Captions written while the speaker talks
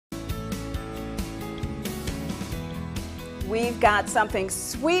We've got something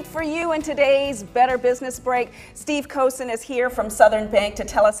sweet for you in today's Better Business Break. Steve Kocen is here from Southern Bank to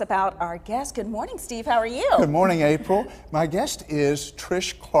tell us about our guest. Good morning, Steve. How are you? Good morning, April. My guest is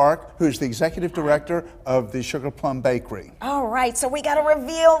Trish Clark, who's the Executive Director of the Sugar Plum Bakery. All right, so we got to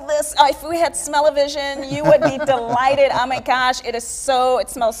reveal this. If we had smell-o-vision, you would be delighted. Oh my gosh, it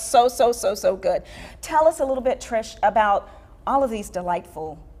smells so good. Tell us a little bit, Trish, about all of these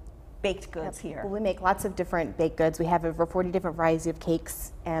delightful baked goods here. Well, we make lots of different baked goods. We have over 40 different varieties of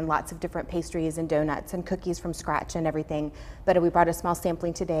cakes and lots of different pastries and donuts and cookies from scratch and everything. But we brought a small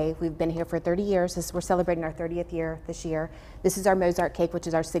sampling today. We've been here for 30 years. We're celebrating our 30th year this year. This is our Mozart cake, which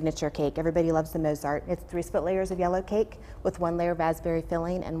is our signature cake. Everybody loves the Mozart. It's 3 split layers of yellow cake with 1 layer raspberry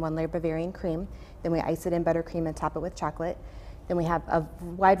filling and 1 layer Bavarian cream. Then we ice it in buttercream and top it with chocolate. Then we have a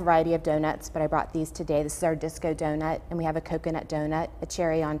wide variety of donuts, but I brought these today. This is our disco donut, and we have a coconut donut, a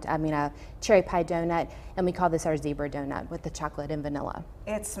cherry pie donut, and we call this our zebra donut with the chocolate and vanilla.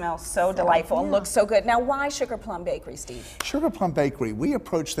 It smells so delightful and looks so good. Now, why Sugar Plum Bakery, Steve? Sugar Plum Bakery, we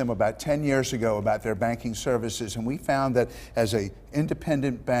approached them about 10 years ago about their banking services, and we found that as an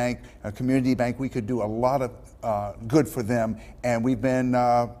independent bank, a community bank, we could do a lot of good for them, and we've been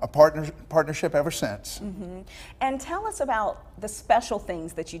a partnership ever since. Mm-hmm. And tell us about the special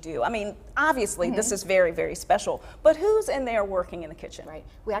things that you do. I mean, obviously this is very, very special, but who's in there working in the kitchen? Right.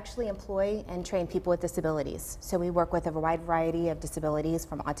 We actually employ and train people with disabilities. So we work with a wide variety of disabilities,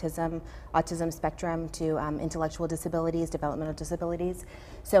 from autism spectrum to intellectual disabilities, developmental disabilities.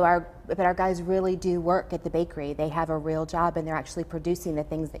 So our guys really do work at the bakery. They have a real job, and they're actually producing the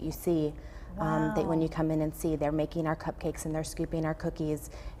things that you see. That when you come in and see, they're making our cupcakes and they're scooping our cookies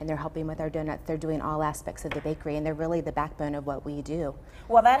and they're helping with our donuts. They're doing all aspects of the bakery, and they're really the backbone of what we do.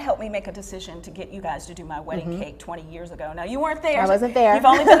 Well, that helped me make a decision to get you guys to do my wedding cake 20 years ago. Now, you weren't there. I wasn't there. You've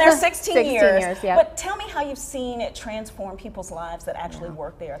only been there 16 years. Yeah. But tell me how you've seen it transform people's lives that actually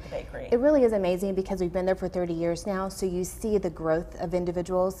work there at the bakery. It really is amazing because we've been there for 30 years now, so you see the growth of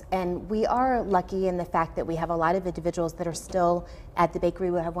individuals, and we are lucky in the fact that we have a lot of individuals that are still at the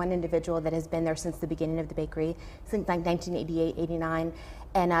bakery. We have one individual that has been there since the beginning of the bakery, since like 1988, 89.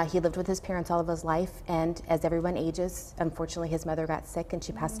 And he lived with his parents all of his life, and as everyone ages, unfortunately his mother got sick and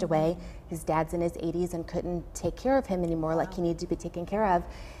she passed away. His dad's in his 80s and couldn't take care of him anymore like he needed to be taken care of.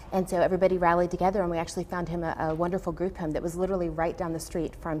 And so everybody rallied together, and we actually found him a wonderful group home that was literally right down the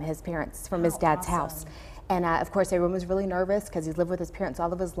street from his parents, from his dad's house. And of course everyone was really nervous because he's lived with his parents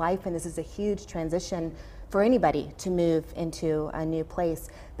all of his life, and this is a huge transition for anybody to move into a new place.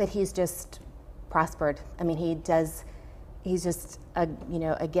 But he's just prospered. I mean, he's just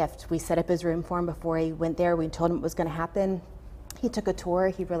a gift. We set up his room for him before he went there. We told him what was going to happen. He took a tour.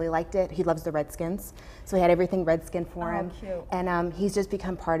 He really liked it. He loves the Redskins, so we had everything Redskin for him. Cute. And he's just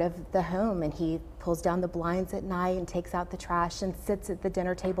become part of the home, and he pulls down the blinds at night and takes out the trash and sits at the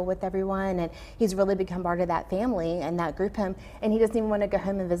dinner table with everyone, and he's really become part of that family and that group home, and he doesn't even want to go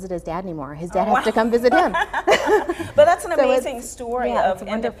home and visit his dad anymore. His dad has to come visit him. But that's an amazing story of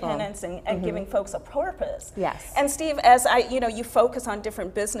independence and giving folks a purpose. Yes. And Steve, as you focus on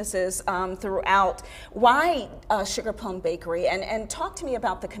different businesses throughout, why Sugar Plum Bakery? And talk to me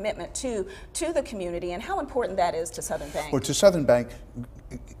about the commitment to the community and how important that is to Southern Bank. Well, to Southern Bank,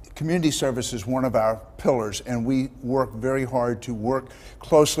 community service is one of our pillars, and we work very hard to work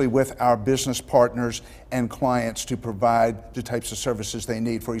closely with our business partners and clients to provide the types of services they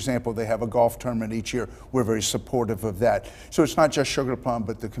need. For example, they have a golf tournament each year. We're very supportive of that. So it's not just Sugar Plum,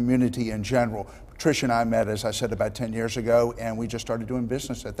 but the community in general. Trish and I met, as I said, about 10 years ago, and we just started doing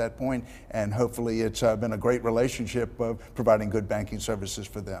business at that point, and hopefully it's been a great relationship of providing good banking services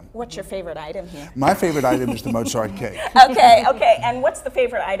for them. What's your favorite item here? My favorite item is the Mozart cake. Okay, and what's the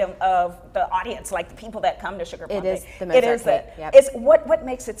favorite item of the audience, like the people that come to Sugar Plum? It is the Mozart cake. Yep. What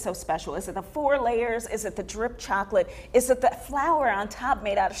makes it so special? Is it the 4 layers? Is it the drip chocolate? Is it the flour on top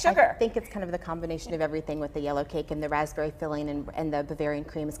made out of sugar? I think it's kind of the combination of everything with the yellow cake and the raspberry filling and the Bavarian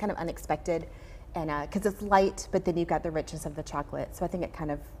cream. It's kind of unexpected, and because it's light, but then you've got the richness of the chocolate. So I think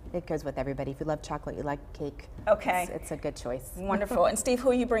it goes with everybody. If you love chocolate, you like cake. Okay, it's a good choice. Wonderful. And Steve, who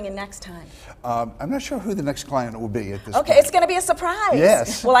are you bringing next time? I'm not sure who the next client will be at this point. Okay, it's going to be a surprise.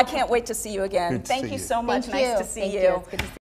 Yes. Well, I can't wait to see you again. Good to Thank see you you. so much. Thank you. Nice to see Thank you. It's good to see you.